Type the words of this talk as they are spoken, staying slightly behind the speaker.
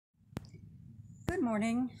Good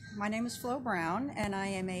morning. My name is Flo Brown, and I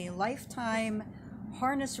am a lifetime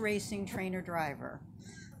harness racing trainer driver.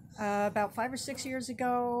 About 5 or 6 years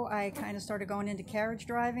ago, I kind of started going into carriage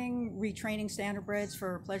driving, retraining standardbreds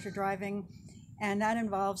for pleasure driving, and that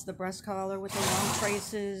involves the breast collar with the long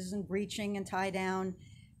traces and breeching and tie down,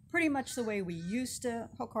 pretty much the way we used to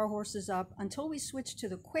hook our horses up until we switched to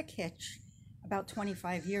the Quickhitch about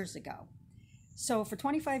 25 years ago. So for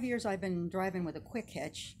 25 years, I've been driving with a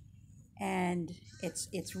Quickhitch. And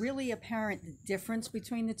it's really apparent the difference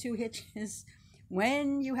between the two hitches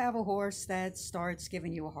when you have a horse that starts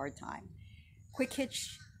giving you a hard time.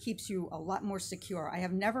 Quickhitch keeps you a lot more secure. I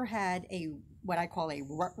have never had what I call a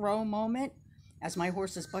rut row moment as my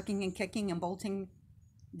horse is bucking and kicking and bolting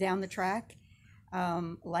down the track,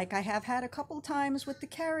 like I have had a couple times with the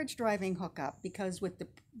carriage driving hookup, because with the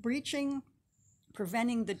breeching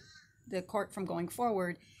preventing the cart from going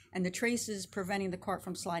forward and the traces preventing the cart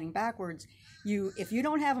from sliding backwards, if you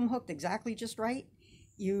don't have them hooked exactly just right,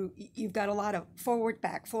 you've got a lot of forward,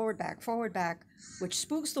 back, which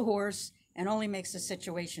spooks the horse and only makes the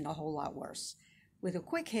situation a whole lot worse. With a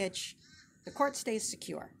Quickhitch, the cart stays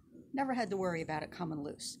secure. Never had to worry about it coming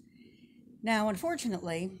loose. Now,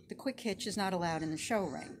 unfortunately, the Quickhitch is not allowed in the show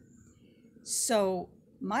ring. So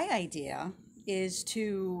my idea is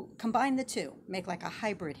to combine the two, make like a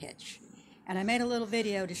hybrid hitch. And I made a little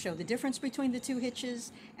video to show the difference between the two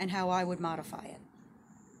hitches and how I would modify it.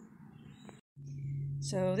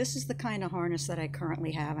 So this is the kind of harness that I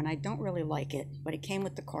currently have, and I don't really like it, but it came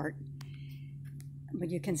with the cart. But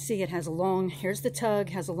you can see it has a long, here's the tug,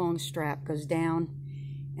 has a long strap, goes down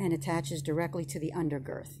and attaches directly to the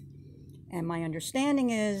undergirth. And my understanding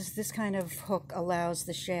is this kind of hook allows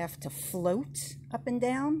the shaft to float up and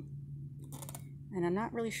down. And I'm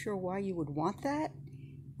not really sure why you would want that.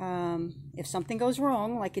 If something goes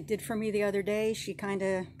wrong, like it did for me the other day, she kind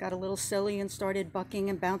of got a little silly and started bucking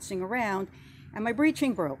and bouncing around, and my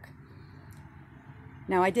breeching broke.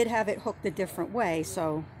 Now, I did have it hooked a different way,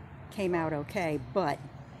 so it came out okay, but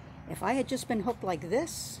if I had just been hooked like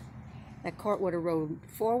this, that cart would have rode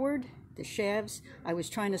forward, the shafts, I was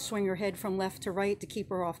trying to swing her head from left to right to keep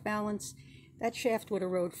her off balance, that shaft would have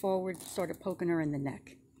rode forward, started poking her in the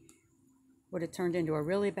neck. Would have turned into a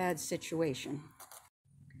really bad situation.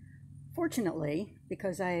 Fortunately,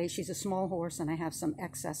 because she's a small horse and I have some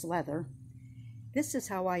excess leather, this is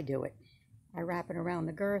how I do it. I wrap it around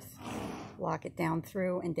the girth, lock it down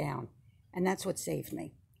through and down, and that's what saved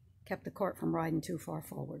me. Kept the cart from riding too far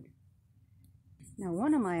forward. Now,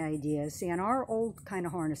 one of my ideas, see, on our old kind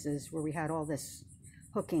of harnesses where we had all this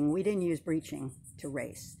hooking, we didn't use breeching to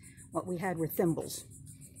race. What we had were thimbles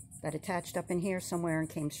that attached up in here somewhere and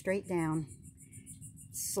came straight down,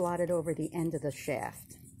 slotted over the end of the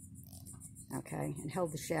shaft. Okay, and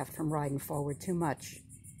held the shaft from riding forward too much.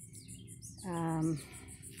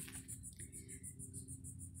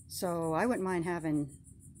 So I wouldn't mind having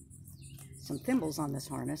some thimbles on this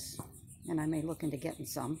harness, and I may look into getting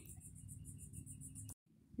some.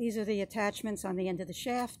 These are the attachments on the end of the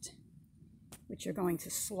shaft, which you're going to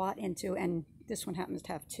slot into, and this one happens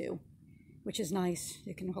to have two, which is nice.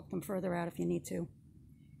 You can hook them further out if you need to.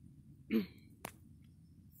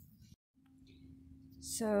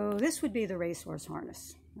 So this would be the racehorse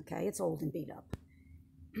harness. Okay, it's old and beat up.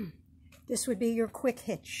 This would be your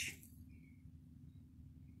Quickhitch.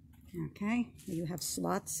 Okay, you have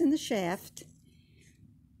slots in the shaft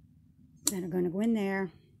that are going to go in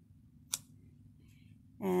there,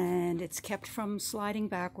 and it's kept from sliding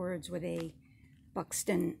backwards with a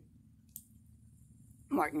Buxton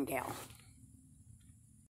martingale.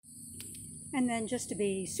 And then, just to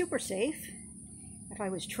be super safe, if I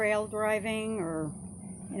was trail driving or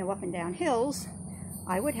up and down hills,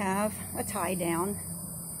 I would have a tie down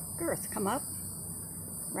girth. Come up,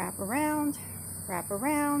 wrap around,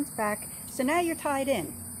 back. So now you're tied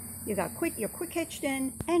in. You're quick hitched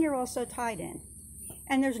in, and you're also tied in.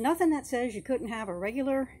 And there's nothing that says you couldn't have a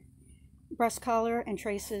regular breast collar and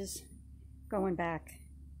traces going back.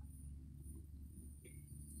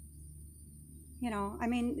 I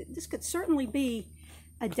mean, this could certainly be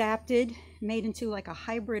adapted, made into like a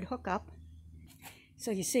hybrid hookup. So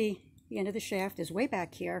you see, the end of the shaft is way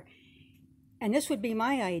back here. And this would be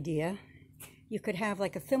my idea. You could have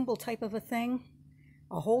like a thimble type of a thing,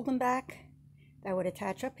 a hold 'em back that would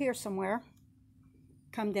attach up here somewhere,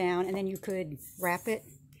 come down, and then you could wrap it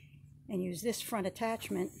and use this front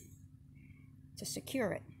attachment to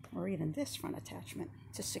secure it, or even this front attachment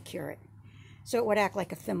to secure it. So it would act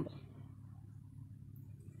like a thimble.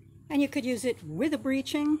 And you could use it with a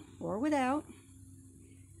breeching or without.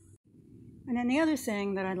 And then the other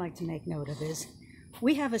thing that I'd like to make note of is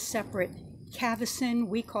we have a separate cavesson.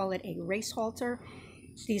 We call it a race halter.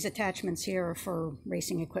 These attachments here are for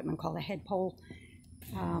racing equipment called a head pole.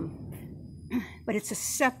 But it's a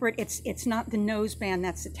separate, it's not the nose band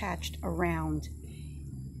that's attached around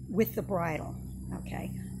with the bridle,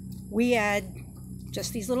 okay? We add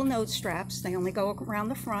just these little nose straps. They only go around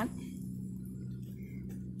the front.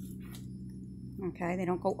 Okay, they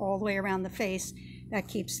don't go all the way around the face. That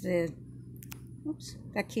keeps the,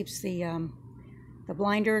 the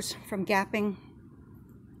blinders from gapping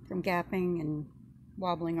and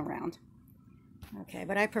wobbling around. Okay,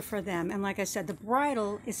 but I prefer them. And like I said, the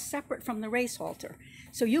bridle is separate from the race halter.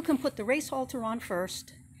 So you can put the race halter on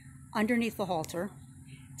first, underneath the halter,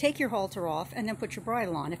 take your halter off, and then put your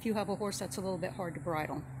bridle on if you have a horse that's a little bit hard to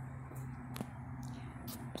bridle.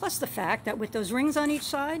 Plus the fact that with those rings on each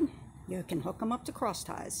side, you can hook them up to cross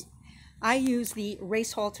ties. I use the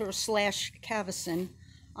race halter / cavesson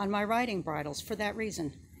on my riding bridles for that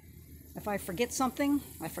reason. If I forget something,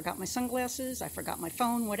 I forgot my sunglasses, I forgot my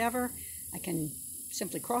phone, whatever, I can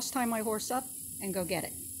simply cross tie my horse up and go get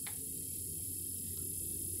it.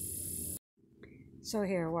 So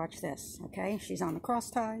here, watch this, okay? She's on the cross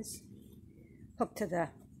ties, hooked to the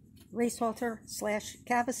race halter /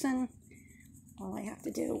 cavesson. All I have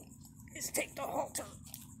to do is take the halter,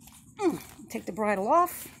 take the bridle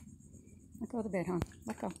off. Let go of the bit, hon.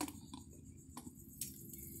 Let go.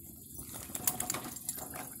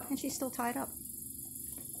 And she's still tied up.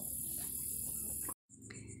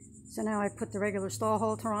 So now I put the regular stall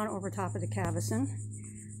halter on over top of the cavesson.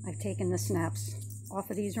 I've taken the snaps off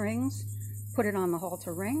of these rings, put it on the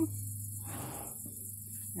halter ring.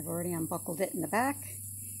 I've already unbuckled it in the back,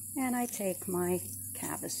 and I take my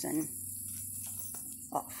cavesson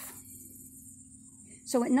off.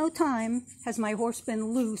 So at no time has my horse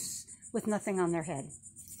been loose with nothing on their head.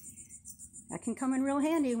 That can come in real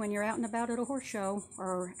handy when you're out and about at a horse show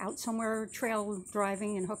or out somewhere trail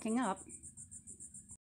driving and hooking up.